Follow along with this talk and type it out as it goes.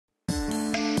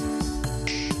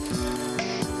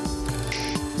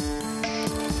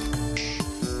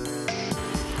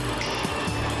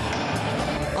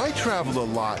travel a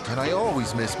lot and I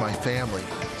always miss my family.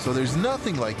 So there's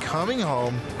nothing like coming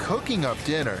home, cooking up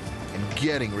dinner, and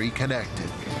getting reconnected.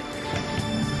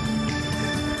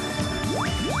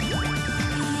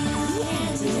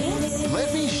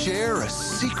 Let me share a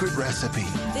secret recipe.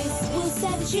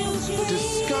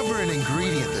 Discover an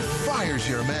ingredient that fires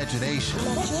your imagination.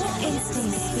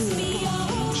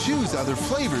 Choose other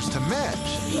flavors to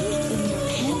match.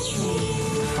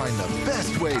 Find the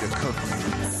best way to cook.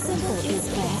 Simple is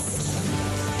best.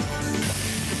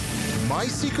 My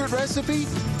secret recipe?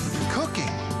 Cooking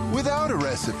without a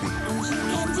recipe. You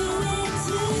can do it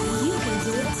too. You can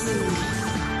do it too.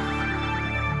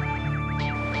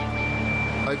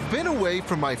 I've been away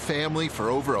from my family for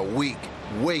over a week.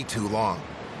 Way too long.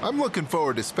 I'm looking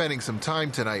forward to spending some time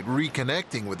tonight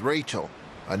reconnecting with Rachel.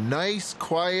 A nice,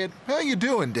 quiet, how you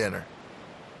doing dinner.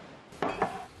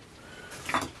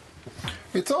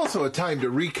 It's also a time to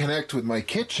reconnect with my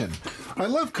kitchen. I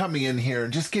love coming in here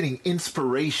and just getting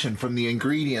inspiration from the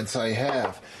ingredients I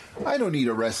have. I don't need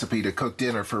a recipe to cook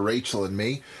dinner for Rachel and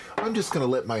me. I'm just going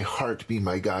to let my heart be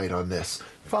my guide on this.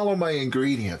 Follow my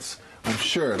ingredients. I'm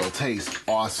sure it'll taste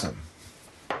awesome.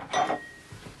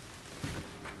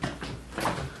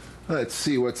 Let's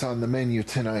see what's on the menu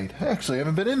tonight. Actually, I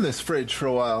haven't been in this fridge for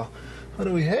a while.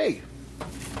 Hey,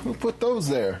 who put those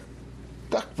there?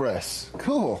 Duck breasts.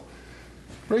 Cool.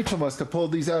 Rachel must have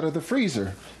pulled these out of the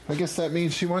freezer. I guess that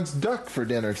means she wants duck for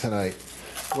dinner tonight.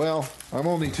 Well, I'm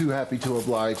only too happy to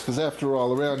oblige, because after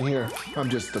all, around here, I'm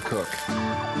just the cook.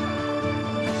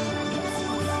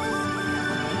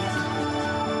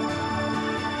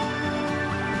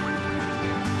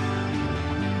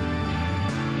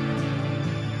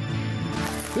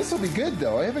 This will be good,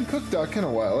 though. I haven't cooked duck in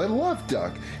a while. I love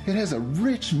duck. It has a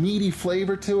rich, meaty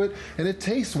flavor to it, and it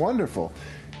tastes wonderful.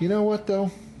 You know what,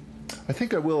 though? I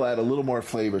think I will add a little more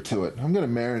flavor to it. I'm going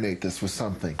to marinate this with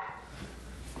something.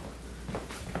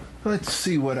 Let's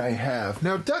see what I have.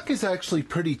 Now, duck is actually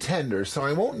pretty tender, so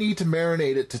I won't need to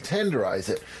marinate it to tenderize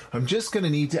it. I'm just going to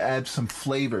need to add some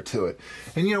flavor to it.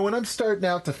 And you know, when I'm starting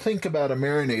out to think about a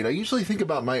marinade, I usually think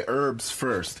about my herbs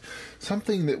first.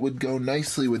 Something that would go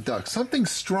nicely with duck. Something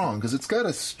strong, because it's got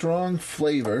a strong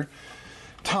flavor.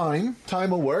 Thyme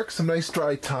will work. Some nice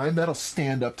dry thyme. That'll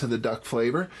stand up to the duck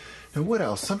flavor. And what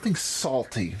else? Something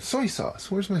salty. Soy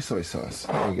sauce. Where's my soy sauce?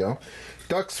 There we go.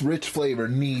 Duck's rich flavor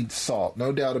needs salt,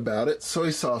 no doubt about it.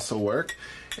 Soy sauce will work.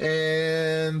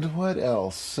 And what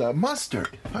else?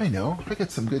 Mustard. I know. I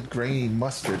got some good grainy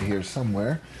mustard here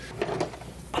somewhere.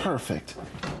 Perfect.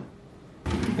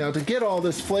 Now, to get all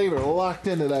this flavor locked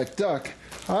into that duck,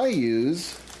 I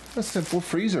use a simple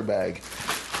freezer bag.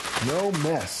 No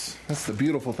mess. That's the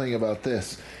beautiful thing about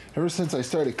this. Ever since I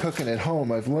started cooking at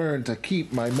home, I've learned to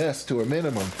keep my mess to a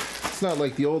minimum. It's not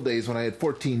like the old days when I had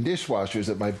 14 dishwashers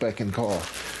at my beck and call.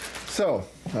 So,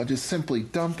 I'll just simply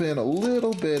dump in a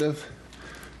little bit of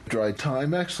dried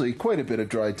thyme, actually quite a bit of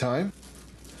dried thyme.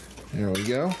 There we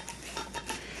go.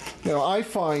 Now, I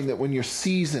find that when you're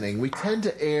seasoning, we tend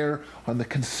to err on the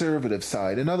conservative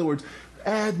side. In other words,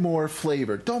 add more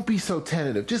flavor. Don't be so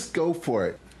tentative. Just go for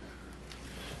it.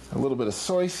 A little bit of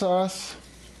soy sauce.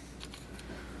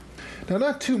 Now,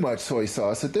 not too much soy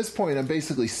sauce. At this point, I'm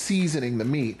basically seasoning the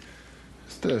meat.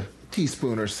 Just a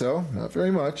teaspoon or so, not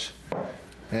very much.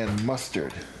 And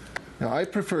mustard. Now, I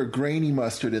prefer grainy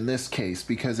mustard in this case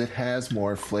because it has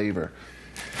more flavor.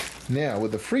 Now,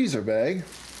 with the freezer bag,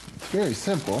 it's very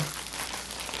simple.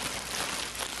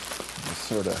 Just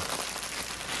sort of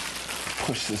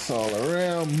push this all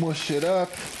around, mush it up.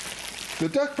 The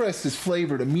duck breast is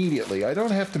flavored immediately. I don't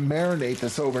have to marinate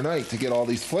this overnight to get all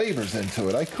these flavors into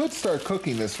it. I could start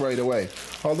cooking this right away,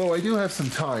 although I do have some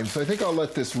time, so I think I'll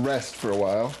let this rest for a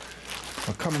while.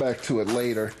 I'll come back to it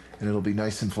later, and it'll be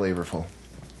nice and flavorful.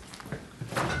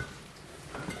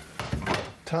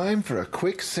 Time for a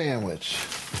quick sandwich.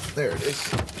 There it is.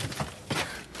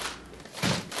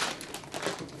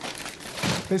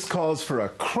 This calls for a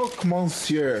croque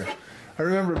monsieur. I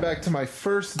remember back to my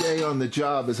first day on the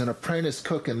job as an apprentice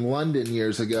cook in London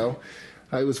years ago.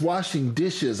 I was washing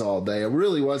dishes all day. I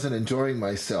really wasn't enjoying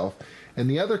myself. And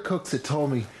the other cooks had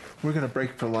told me, we're going to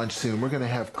break for lunch soon. We're going to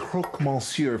have croque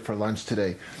monsieur for lunch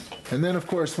today. And then, of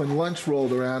course, when lunch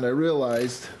rolled around, I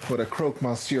realized what a croque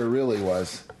monsieur really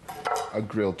was. A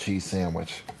grilled cheese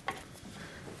sandwich.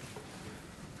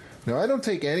 Now, I don't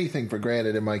take anything for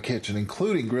granted in my kitchen,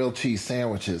 including grilled cheese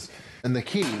sandwiches. And the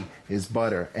key is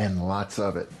butter, and lots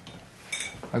of it.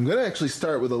 I'm going to actually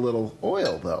start with a little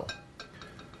oil, though.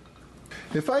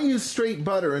 If I use straight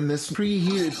butter in this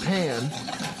preheated pan,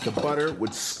 the butter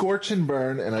would scorch and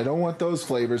burn, and I don't want those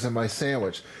flavors in my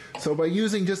sandwich. So by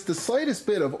using just the slightest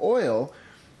bit of oil,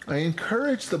 I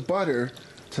encourage the butter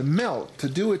to melt, to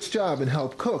do its job and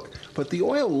help cook, but the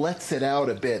oil lets it out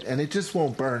a bit and it just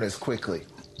won't burn as quickly.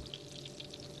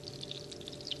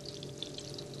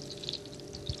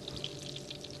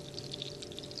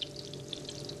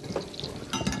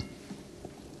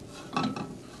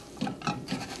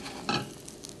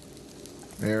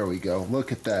 There we go.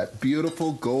 Look at that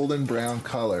beautiful golden brown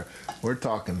color. We're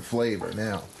talking flavor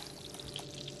now.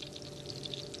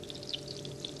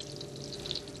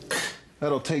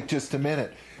 That'll take just a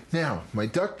minute. Now, my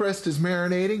duck breast is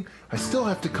marinating. I still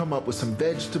have to come up with some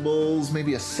vegetables,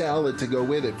 maybe a salad to go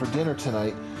with it for dinner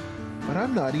tonight. But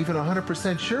I'm not even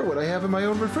 100% sure what I have in my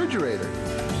own refrigerator.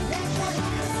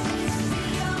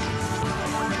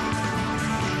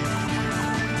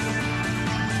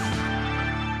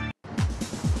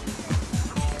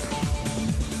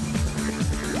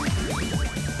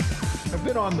 I've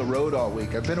been on the road all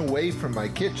week. I've been away from my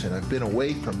kitchen. I've been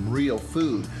away from real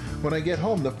food. When I get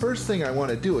home, the first thing I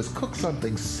want to do is cook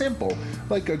something simple,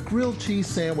 like a grilled cheese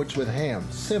sandwich with ham.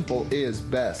 Simple is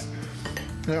best.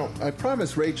 Now, I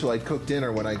promised Rachel I'd cook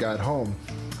dinner when I got home.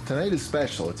 Tonight is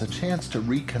special. It's a chance to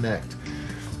reconnect.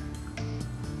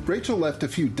 Rachel left a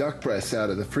few duck breasts out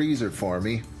of the freezer for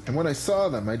me, and when I saw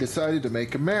them, I decided to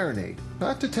make a marinade.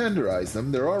 Not to tenderize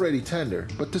them, they're already tender,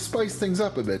 but to spice things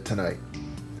up a bit tonight.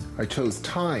 I chose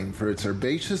thyme for its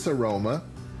herbaceous aroma,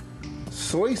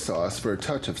 soy sauce for a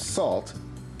touch of salt,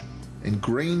 and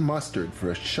grain mustard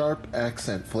for a sharp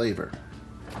accent flavor.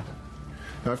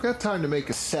 Now I've got time to make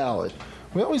a salad.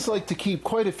 We always like to keep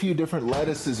quite a few different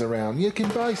lettuces around. You can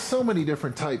buy so many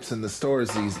different types in the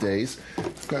stores these days.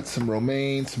 I've got some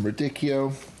romaine, some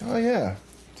radicchio. Oh yeah,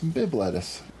 some Bibb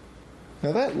lettuce.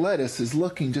 Now that lettuce is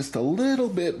looking just a little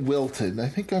bit wilted, and I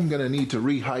think I'm going to need to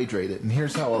rehydrate it, and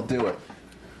here's how I'll do it.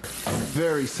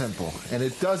 Very simple, and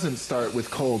it doesn't start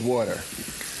with cold water.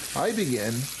 I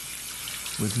begin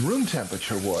with room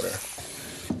temperature water.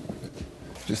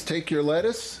 Just take your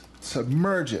lettuce,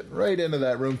 submerge it right into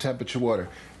that room temperature water.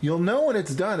 You'll know when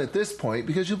it's done at this point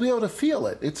because you'll be able to feel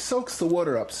it. It soaks the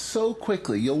water up so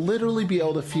quickly, you'll literally be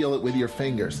able to feel it with your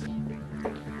fingers.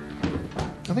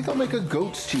 I think I'll make a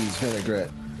goat's cheese vinaigrette.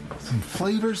 Some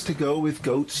flavors to go with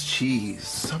goat's cheese.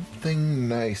 Something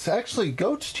nice. Actually,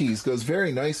 goat's cheese goes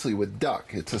very nicely with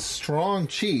duck. It's a strong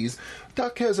cheese.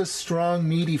 Duck has a strong,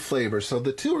 meaty flavor, so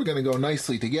the two are going to go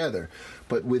nicely together.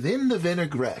 But within the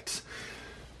vinaigrette,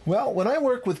 well, when I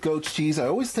work with goat's cheese, I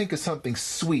always think of something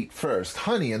sweet first.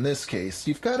 Honey, in this case.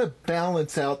 You've got to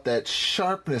balance out that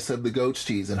sharpness of the goat's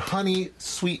cheese, and honey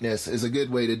sweetness is a good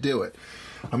way to do it.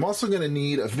 I'm also going to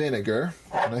need a vinegar,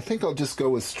 and I think I'll just go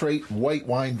with straight white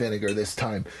wine vinegar this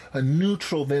time. A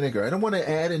neutral vinegar. I don't want to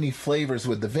add any flavors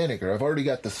with the vinegar. I've already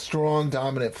got the strong,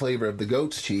 dominant flavor of the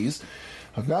goat's cheese.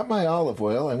 I've got my olive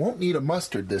oil. I won't need a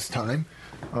mustard this time.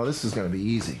 Oh, this is going to be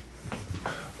easy.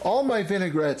 All my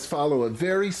vinaigrettes follow a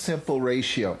very simple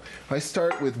ratio. I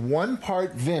start with 1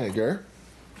 part vinegar,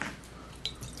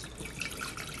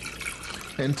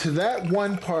 and to that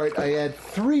 1 part, I add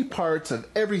 3 parts of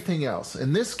everything else.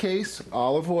 In this case,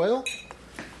 olive oil,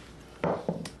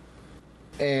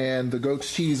 and the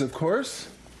goat's cheese, of course,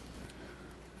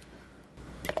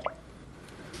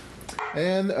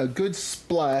 and a good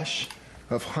splash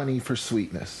of honey for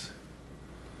sweetness,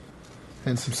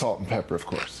 and some salt and pepper, of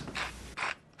course.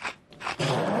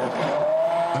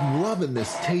 I'm loving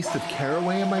this taste of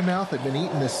caraway in my mouth. I've been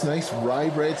eating this nice rye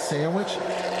bread sandwich,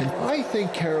 and I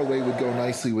think caraway would go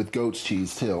nicely with goat's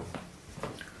cheese too.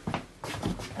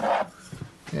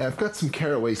 Yeah, I've got some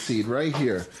caraway seed right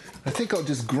here. I think I'll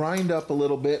just grind up a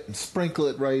little bit and sprinkle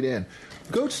it right in.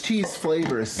 Goat's cheese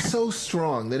flavor is so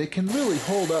strong that it can really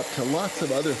hold up to lots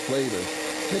of other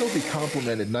flavors. It'll be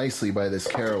complemented nicely by this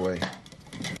caraway.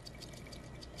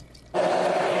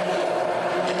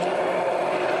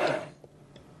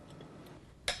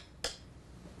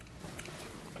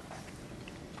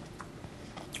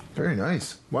 Very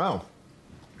nice. Wow.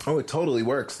 Oh, it totally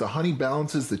works. The honey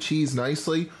balances the cheese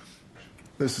nicely.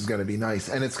 This is going to be nice.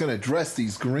 And it's going to dress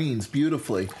these greens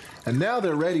beautifully. And now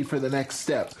they're ready for the next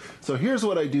step. So here's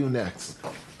what I do next.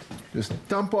 Just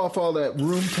dump off all that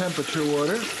room temperature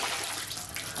water.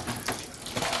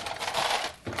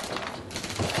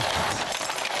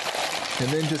 And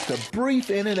then just a brief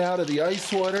in and out of the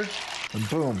ice water. And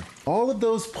boom, all of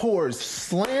those pores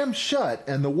slam shut,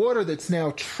 and the water that's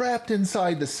now trapped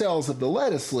inside the cells of the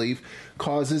lettuce leaf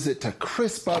causes it to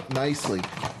crisp up nicely.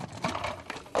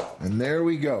 And there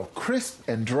we go, crisp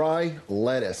and dry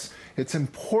lettuce. It's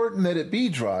important that it be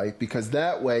dry because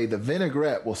that way the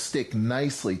vinaigrette will stick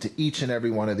nicely to each and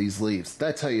every one of these leaves.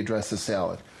 That's how you dress a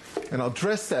salad. and I'll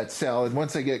dress that salad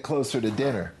once I get closer to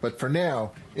dinner. But for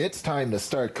now, it's time to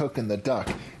start cooking the duck.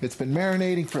 It's been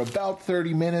marinating for about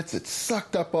 30 minutes. It's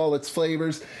sucked up all its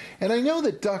flavors. And I know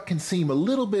that duck can seem a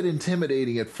little bit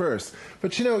intimidating at first,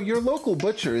 but you know, your local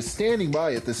butcher is standing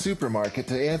by at the supermarket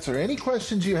to answer any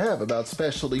questions you have about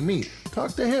specialty meat.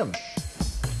 Talk to him.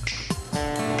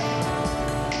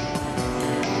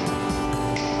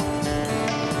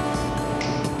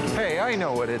 I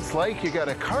know what it's like. You got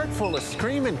a cart full of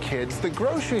screaming kids, the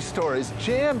grocery store is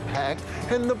jam-packed,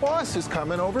 and the boss is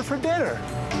coming over for dinner.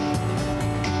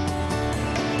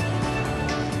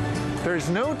 There's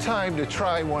no time to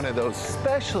try one of those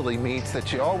specialty meats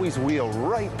that you always wheel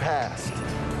right past.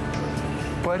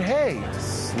 But hey,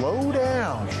 slow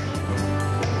down.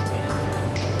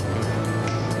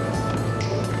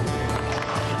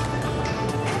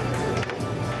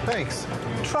 Thanks.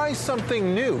 Try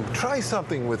something new. Try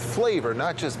something with flavor,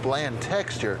 not just bland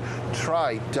texture.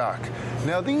 Try duck.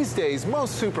 Now these days,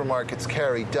 most supermarkets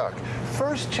carry duck.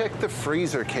 First, check the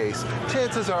freezer case.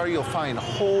 Chances are you'll find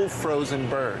whole frozen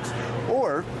birds.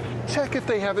 Or check if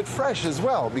they have it fresh as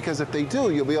well, because if they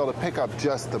do, you'll be able to pick up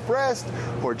just the breast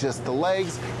or just the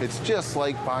legs. It's just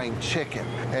like buying chicken.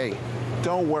 Hey,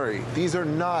 don't worry, these are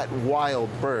not wild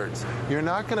birds. You're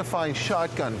not going to find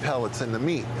shotgun pellets in the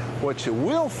meat. What you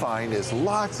will find is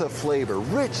lots of flavor,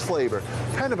 rich flavor,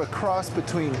 kind of a cross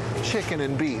between chicken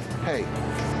and beef. Hey,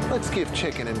 let's give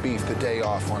chicken and beef the day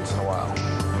off once in a while.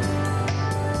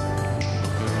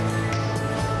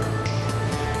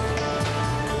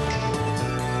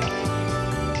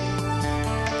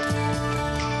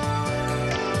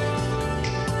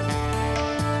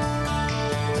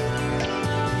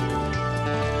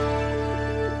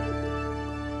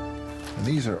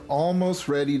 These are almost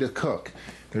ready to cook.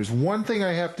 There's one thing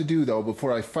I have to do though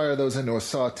before I fire those into a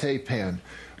saute pan.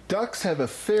 Ducks have a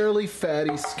fairly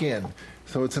fatty skin,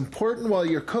 so it's important while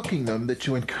you're cooking them that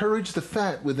you encourage the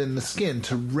fat within the skin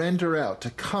to render out,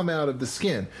 to come out of the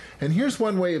skin. And here's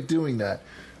one way of doing that.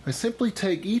 I simply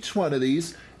take each one of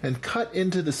these and cut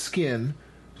into the skin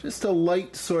just a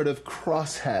light sort of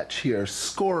crosshatch here,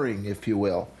 scoring if you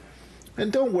will. And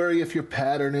don't worry if your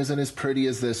pattern isn't as pretty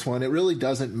as this one. It really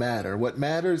doesn't matter. What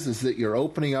matters is that you're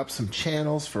opening up some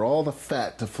channels for all the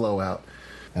fat to flow out.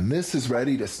 And this is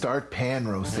ready to start pan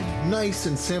roasting. Nice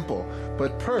and simple,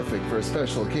 but perfect for a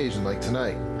special occasion like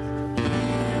tonight.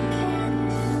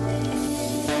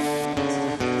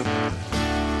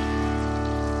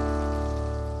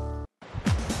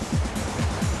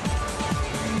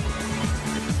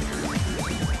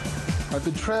 I've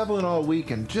been traveling all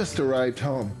week and just arrived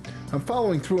home. I'm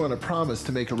following through on a promise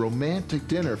to make a romantic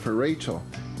dinner for Rachel.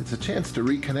 It's a chance to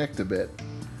reconnect a bit.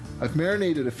 I've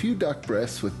marinated a few duck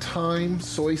breasts with thyme,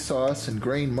 soy sauce, and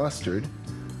grain mustard.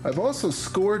 I've also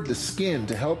scored the skin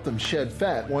to help them shed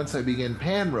fat once I begin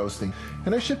pan roasting.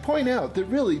 And I should point out that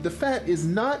really the fat is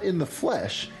not in the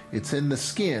flesh, it's in the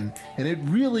skin, and it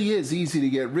really is easy to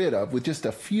get rid of with just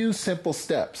a few simple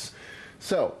steps.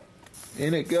 So,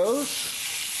 in it goes.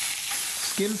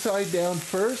 Skin side down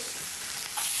first.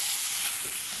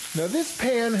 Now this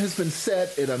pan has been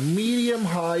set at a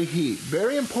medium-high heat.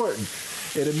 Very important.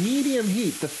 At a medium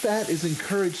heat, the fat is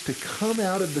encouraged to come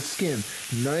out of the skin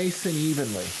nice and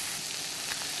evenly.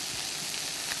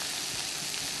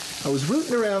 I was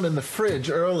rooting around in the fridge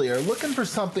earlier looking for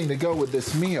something to go with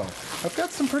this meal. I've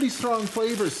got some pretty strong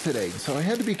flavors today, so I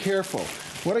had to be careful.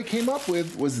 What I came up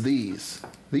with was these.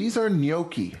 These are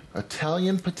gnocchi,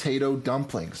 Italian potato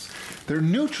dumplings. They're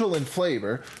neutral in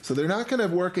flavor, so they're not going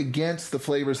to work against the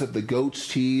flavors of the goat's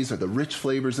cheese or the rich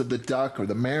flavors of the duck or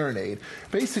the marinade.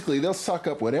 Basically, they'll suck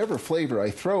up whatever flavor I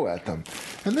throw at them.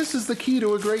 And this is the key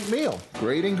to a great meal.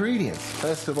 Great ingredients.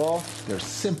 Best of all, they're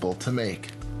simple to make.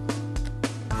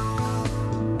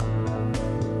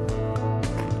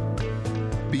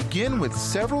 Begin with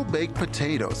several baked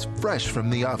potatoes, fresh from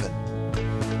the oven.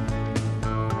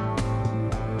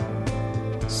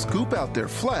 Scoop out their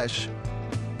flesh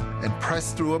and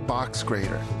press through a box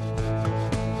grater.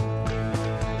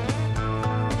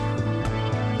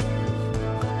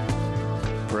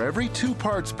 For every 2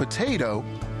 parts potato,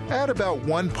 add about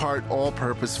 1 part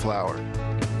all-purpose flour.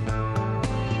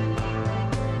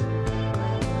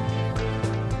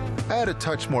 Add a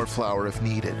touch more flour if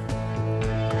needed.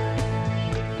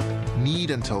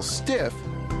 Knead until stiff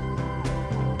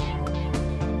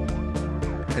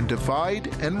and divide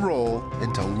and roll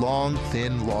into long,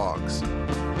 thin logs.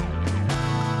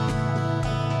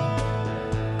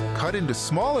 Cut into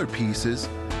smaller pieces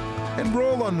and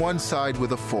roll on one side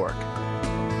with a fork.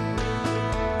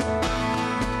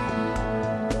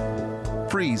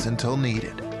 Freeze until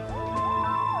needed.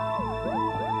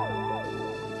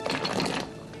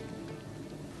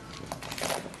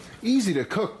 Easy to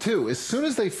cook too. As soon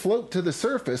as they float to the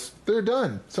surface, they're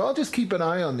done. So I'll just keep an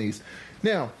eye on these.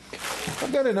 Now,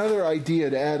 I've got another idea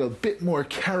to add a bit more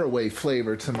caraway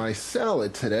flavor to my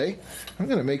salad today. I'm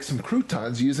going to make some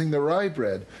croutons using the rye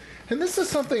bread. And this is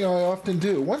something I often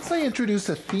do. Once I introduce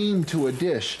a theme to a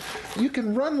dish, you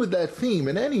can run with that theme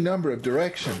in any number of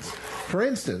directions. For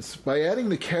instance, by adding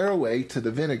the caraway to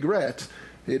the vinaigrette,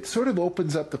 it sort of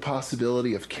opens up the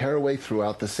possibility of caraway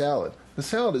throughout the salad. The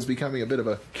salad is becoming a bit of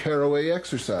a caraway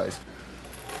exercise.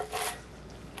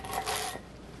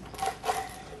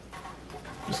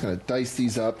 Just going to dice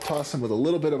these up, toss them with a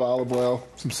little bit of olive oil,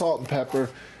 some salt and pepper,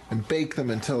 and bake them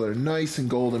until they're nice and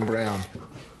golden brown.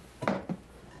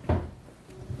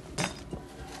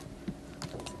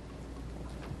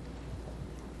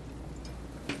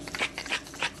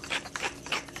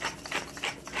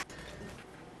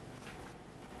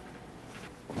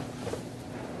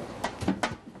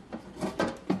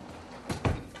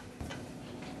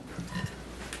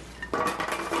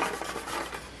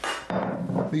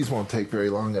 These won't take very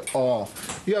long at all.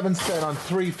 The oven's set on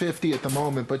 350 at the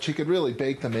moment, but you could really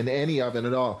bake them in any oven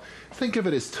at all. Think of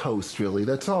it as toast, really.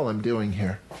 That's all I'm doing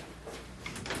here.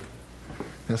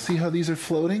 Now see how these are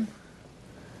floating?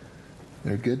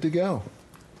 They're good to go.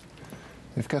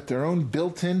 They've got their own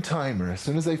built-in timer. As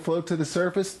soon as they float to the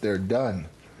surface, they're done.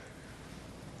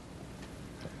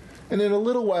 And in a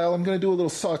little while, I'm going to do a little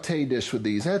sauté dish with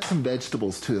these. Add some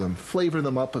vegetables to them. Flavor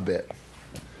them up a bit.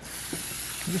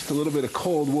 Just a little bit of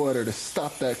cold water to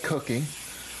stop that cooking.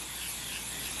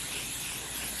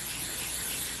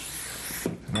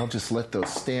 And I'll just let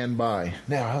those stand by.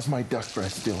 Now, how's my duck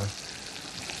breast doing?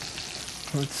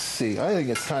 Let's see. I think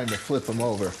it's time to flip them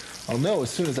over. I'll know as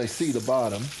soon as I see the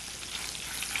bottom.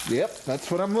 Yep,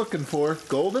 that's what I'm looking for.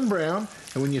 Golden brown.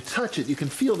 And when you touch it, you can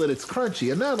feel that it's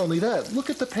crunchy. And not only that, look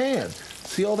at the pan.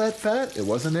 See all that fat? It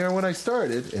wasn't there when I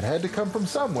started. It had to come from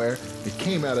somewhere. It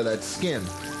came out of that skin.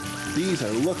 These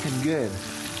are looking good.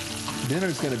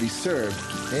 Dinner's going to be served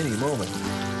any moment.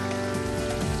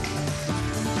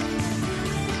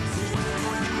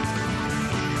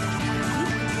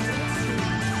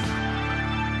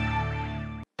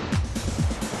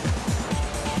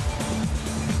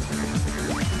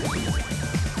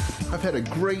 I've had a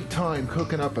great time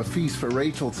cooking up a feast for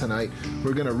Rachel tonight.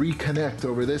 We're going to reconnect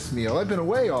over this meal. I've been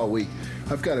away all week.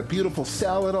 I've got a beautiful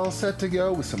salad all set to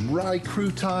go with some rye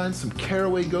croutons, some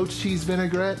caraway goat's cheese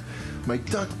vinaigrette, my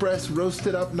duck breasts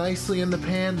roasted up nicely in the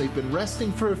pan. They've been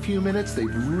resting for a few minutes. They've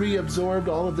reabsorbed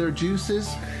all of their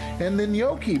juices. And the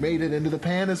gnocchi made it into the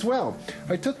pan as well.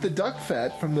 I took the duck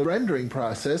fat from the rendering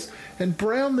process and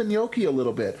browned the gnocchi a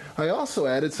little bit. I also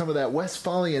added some of that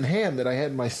Westphalian ham that I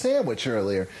had in my sandwich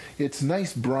earlier. Its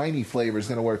nice briny flavor is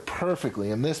going to work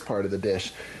perfectly in this part of the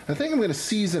dish. I think I'm going to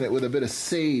season it with a bit of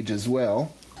sage as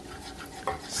well.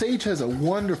 Sage has a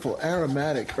wonderful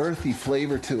aromatic, earthy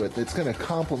flavor to it that's going to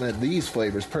complement these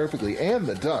flavors perfectly, and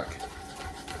the duck.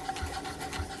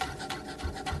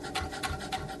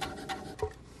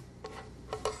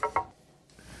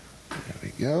 There we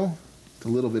go. A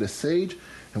little bit of sage.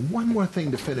 And one more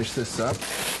thing to finish this up.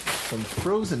 Some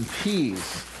frozen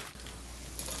peas.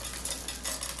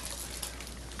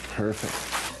 Perfect.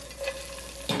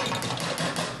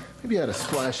 Maybe add a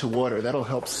splash of water. That'll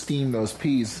help steam those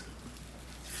peas.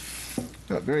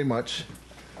 Not very much.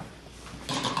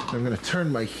 I'm going to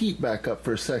turn my heat back up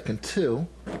for a second too.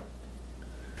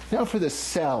 Now for this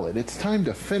salad. It's time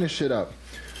to finish it up.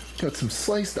 Got some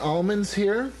sliced almonds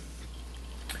here.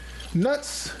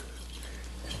 Nuts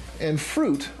and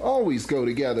fruit always go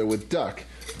together with duck.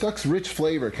 Duck's rich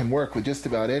flavor can work with just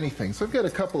about anything. So I've got a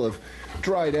couple of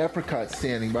dried apricots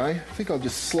standing by. I think I'll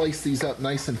just slice these up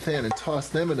nice and thin and toss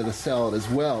them into the salad as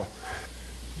well.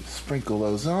 Sprinkle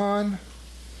those on.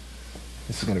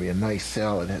 This is going to be a nice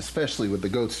salad, especially with the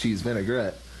goat's cheese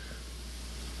vinaigrette.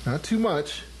 Not too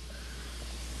much.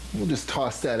 We'll just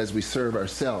toss that as we serve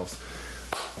ourselves.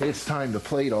 It's time to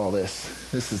plate all this.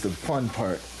 This is the fun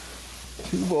part.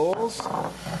 2 bowls.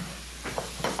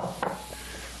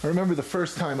 I remember the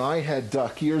first time I had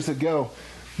duck years ago.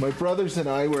 My brothers and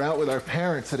I were out with our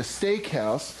parents at a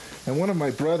steakhouse, and one of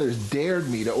my brothers dared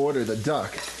me to order the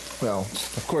duck. Well,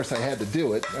 of course I had to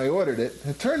do it. I ordered it.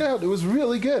 It turned out it was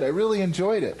really good. I really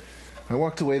enjoyed it. I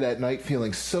walked away that night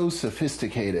feeling so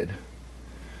sophisticated.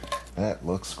 That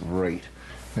looks great.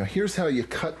 Now here's how you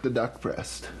cut the duck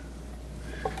breast.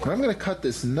 Now, I'm going to cut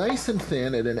this nice and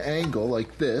thin at an angle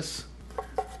like this.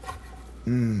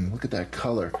 Look at that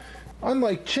color.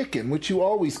 Unlike chicken, which you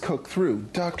always cook through,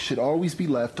 duck should always be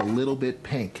left a little bit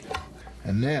pink.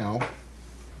 And now,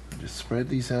 just spread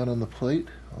these out on the plate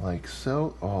like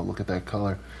so. Oh, look at that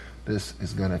color. This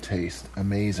is going to taste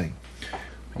amazing.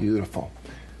 Beautiful.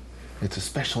 It's a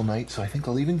special night, so I think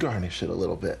I'll even garnish it a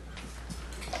little bit.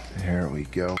 There we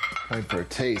go. Time for a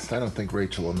taste. I don't think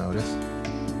Rachel will notice.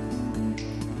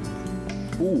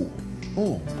 Ooh.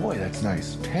 Oh, boy, that's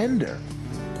nice. Tender.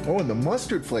 Oh, and the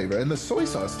mustard flavor and the soy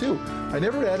sauce, too. I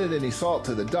never added any salt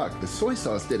to the duck. The soy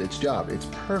sauce did its job. It's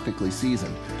perfectly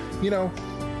seasoned. You know,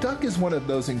 duck is one of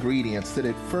those ingredients that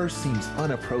at first seems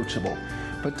unapproachable.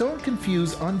 But don't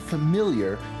confuse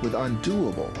unfamiliar with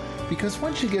undoable. Because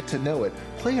once you get to know it,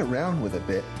 play around with a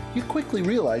bit, you quickly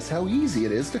realize how easy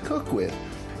it is to cook with.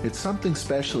 It's something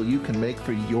special you can make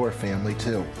for your family,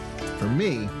 too. For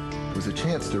me, it was a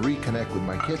chance to reconnect with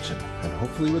my kitchen, and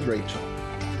hopefully with Rachel.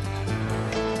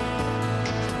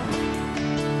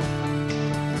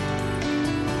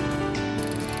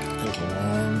 It was a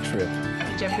long trip.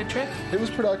 Did you have a good trip? It was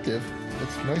productive.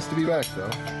 It's nice to be back,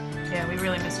 though. Yeah, we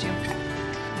really missed you.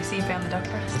 I see you found the duck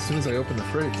breast. As soon as I opened the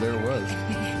fridge, there it was.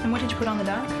 And what did you put on the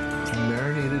duck? I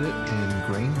marinated it in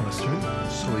grain mustard,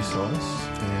 soy sauce,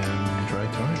 and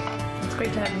dried thyme. It's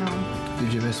great to have you home.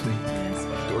 Did you miss me?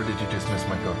 Yes. Or did you just miss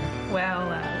my cooking? Well,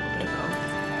 a little bit of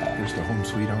both. Here's to home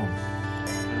sweet home.